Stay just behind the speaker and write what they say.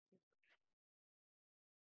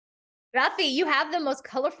Rafi, you have the most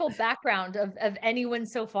colorful background of anyone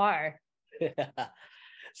so far.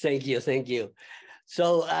 Thank you. Thank you.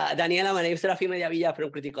 So, Daniela, my name is Rafi Mediavilla from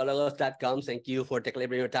Criticologos.com. Thank you for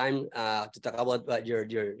taking your time to talk about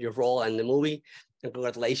your role in the movie, and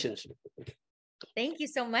congratulations. Thank you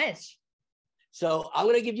so much. So I'm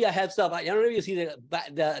going to give you a heads up. I don't know if you see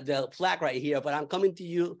the flag right here, but I'm coming to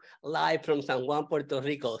you live from San Juan, Puerto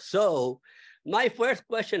Rico. So my first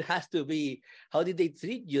question has to be, how did they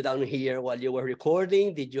treat you down here while you were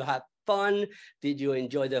recording? Did you have fun? Did you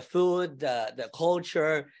enjoy the food, the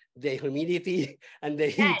culture, the humidity, and the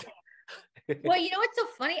heat? Well, you know what's so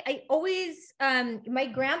funny? I always, my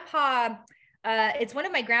grandpa, it's one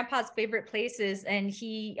of my grandpa's favorite places, and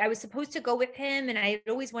I was supposed to go with him, and I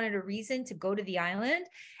always wanted a reason to go to the island.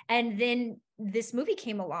 And then this movie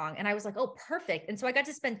came along, and I was like, oh, perfect. And so I got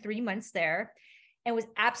to spend 3 months there, and it was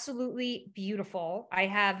absolutely beautiful. I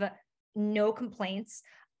have no complaints.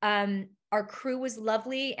 Our crew was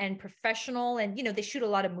lovely and professional, and they shoot a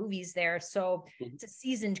lot of movies there, so it's a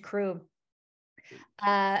seasoned crew.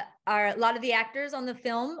 A lot of the actors on the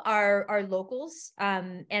film are locals,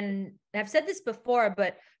 and I've said this before,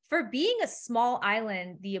 but for being a small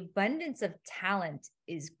island, the abundance of talent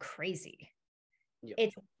is crazy.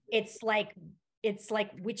 Yep. It's like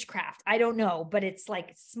witchcraft. I don't know, but it's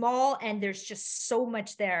like small, and there's just so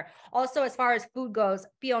much there. Also, as far as food goes,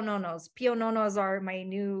 piononos are my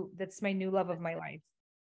new love of my life.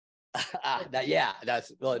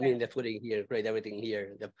 That's well. I mean, the footing here is great. Everything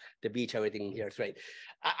here, the beach, everything here is great.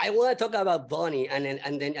 I want to talk about Bonnie, and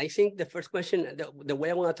then I think the first question, the way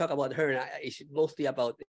I want to talk about her, is mostly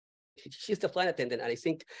about. She's the flight attendant, and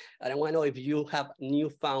I want to know if you have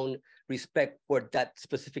newfound respect for that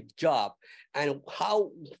specific job, and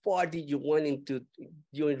how far did you went into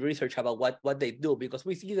doing research about what they do? Because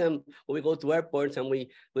we see them when we go to airports and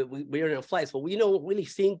we're on flights, but we don't really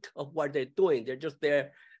think of what they're doing. They're just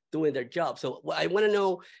there doing their job. So I want to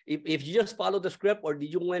know if you just followed the script, or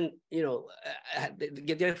did you went,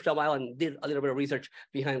 get there for a while and did a little bit of research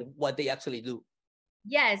behind what they actually do?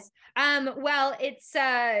 Yes. Well, it's,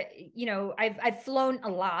 I've flown a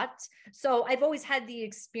lot. So I've always had the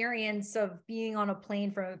experience of being on a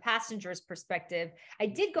plane from a passenger's perspective. I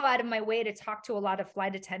did go out of my way to talk to a lot of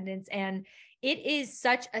flight attendants, and it is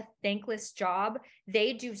such a thankless job.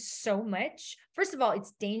 They do so much. First of all,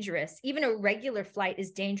 it's dangerous. Even a regular flight is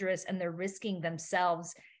dangerous, and they're risking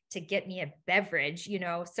themselves to get me a beverage,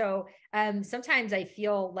 So sometimes I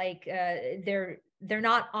feel like they're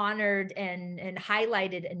not honored and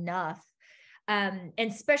highlighted enough. And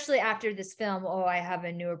especially after this film, I have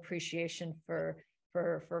a new appreciation for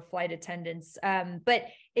flight attendants. But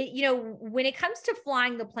when it comes to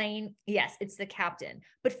flying the plane, yes, it's the captain.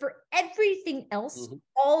 But for everything else,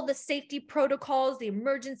 all the safety protocols, the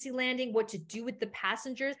emergency landing, what to do with the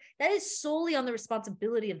passengers, that is solely on the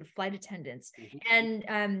responsibility of the flight attendants.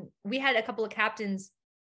 And we had a couple of captains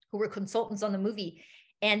who were consultants on the movie,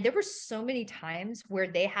 and there were so many times where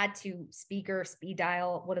they had to speed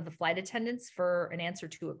dial one of the flight attendants for an answer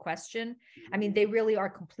to a question. I mean, they really are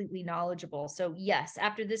completely knowledgeable. So yes,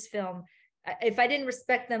 after this film, if I didn't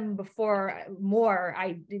respect them before more,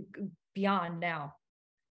 I did beyond now.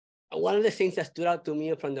 One of the things that stood out to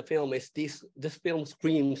me from the film is this film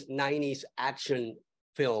screams 90s action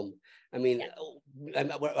film. I mean,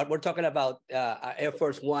 we're talking about Air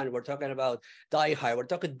Force One. We're talking about Die Hard. We're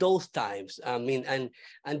talking those times. I mean,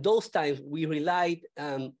 and those times we relied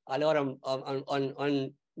a lot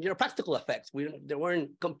on practical effects. There weren't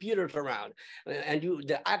computers around, and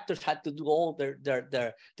the actors had to do all their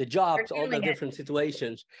jobs, all the different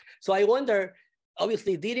situations. So I wonder.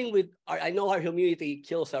 Obviously, dealing with I know our humidity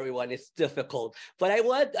kills everyone. It's difficult, but I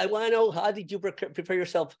want to know, how did you prepare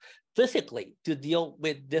yourself physically to deal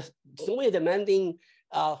with this so many demanding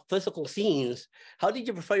physical scenes? How did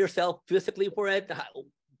you prepare yourself physically for it?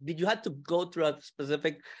 Did you have to go through a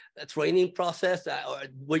specific training process, or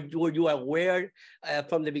were you aware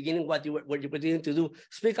from the beginning what you were beginning to do?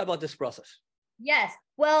 Speak about this process. Yes.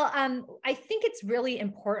 Well, I think it's really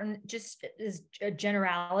important, just as a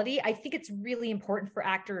generality, I think it's really important for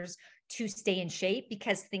actors to stay in shape,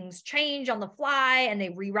 because things change on the fly and they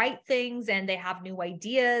rewrite things and they have new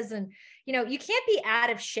ideas. And, you can't be out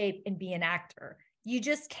of shape and be an actor. You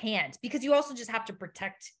just can't, because you also just have to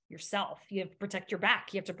protect yourself. You have to protect your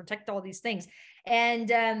back. You have to protect all these things. And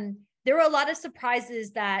there were a lot of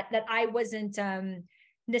surprises that I wasn't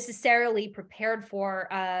necessarily prepared for,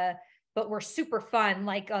 but were super fun,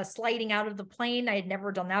 like sliding out of the plane. I had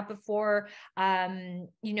never done that before. I've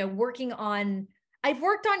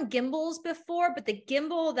worked on gimbals before, but the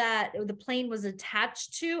gimbal that the plane was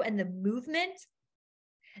attached to and the movement,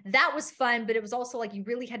 that was fun, but it was also like you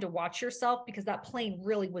really had to watch yourself because that plane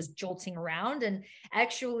really was jolting around. And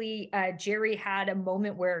actually, Jerry had a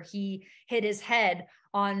moment where he hit his head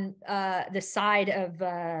on the side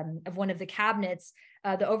of one of the cabinets,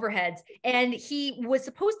 the overheads, and he was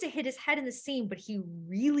supposed to hit his head in the scene, but he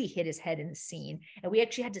really hit his head in the scene, and we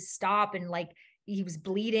actually had to stop, and like he was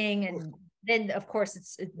bleeding. And then of course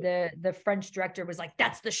it's the French director was like,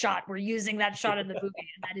 that's the shot, we're using that shot in the movie,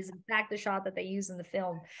 and that is in fact the shot that they use in the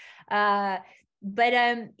film. But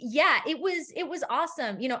yeah, it was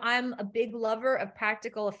awesome. You know, I'm a big lover of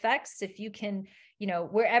practical effects. If you can, you know,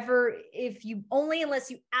 wherever, if you only, unless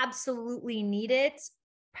you absolutely need it,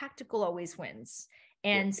 practical always wins.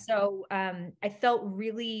 And so I felt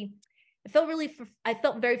very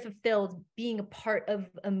fulfilled being a part of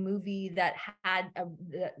a movie that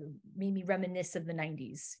that made me reminisce of the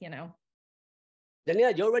 90s, you know.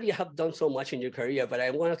 Danielle, you already have done so much in your career, but I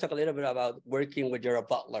want to talk a little bit about working with Gerard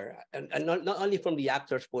Butler, and not only from the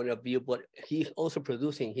actor's point of view, but he's also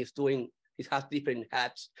producing. He has different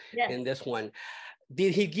hats in this one.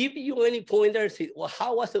 Did he give you any pointers? Well,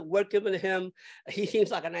 how was it working with him? He seems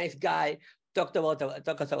like a nice guy. Talk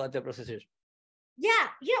us about the procedures. Yeah,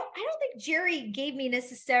 you know, I don't think Jerry gave me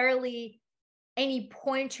necessarily any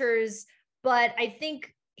pointers, but I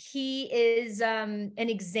think he is an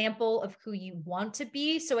example of who you want to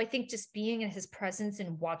be. So I think just being in his presence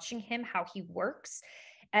and watching him, how he works,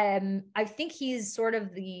 I think he's sort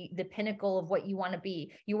of the pinnacle of what you want to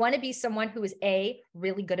be. You want to be someone who is A,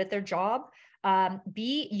 really good at their job.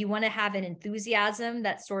 B, you want to have an enthusiasm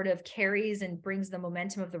that sort of carries and brings the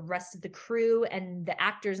momentum of the rest of the crew and the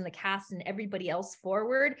actors and the cast and everybody else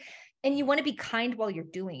forward. And you want to be kind while you're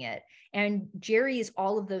doing it. And Jerry is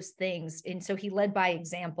all of those things. And so he led by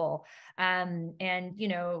example. And, you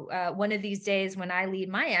know, one of these days when I lead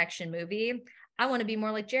my action movie, I want to be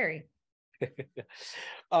more like Jerry.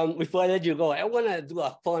 Before I let you go, I want to do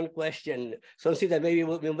a fun question, something that maybe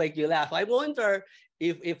will make you laugh. I wonder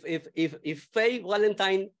if Faye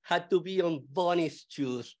Valentine had to be on Bonnie's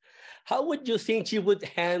shoes, how would you think she would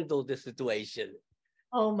handle the situation?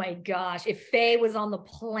 Oh my gosh, if Faye was on the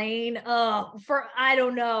plane, I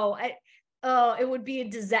don't know. It would be a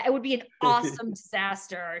disaster. It would be an awesome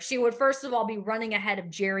disaster. She would first of all be running ahead of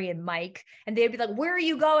Jerry and Mike, and they'd be like, "Where are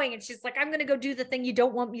you going?" And she's like, "I'm going to go do the thing you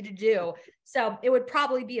don't want me to do." So it would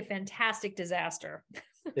probably be a fantastic disaster.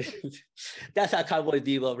 That's a Cowboy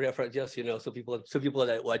Bebop reference, just, you know, so people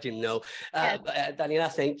that are watching know.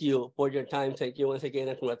 Daniela, thank you for your time. Thank you once again,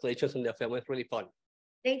 and congratulations on the film. It's really fun.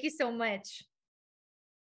 Thank you so much.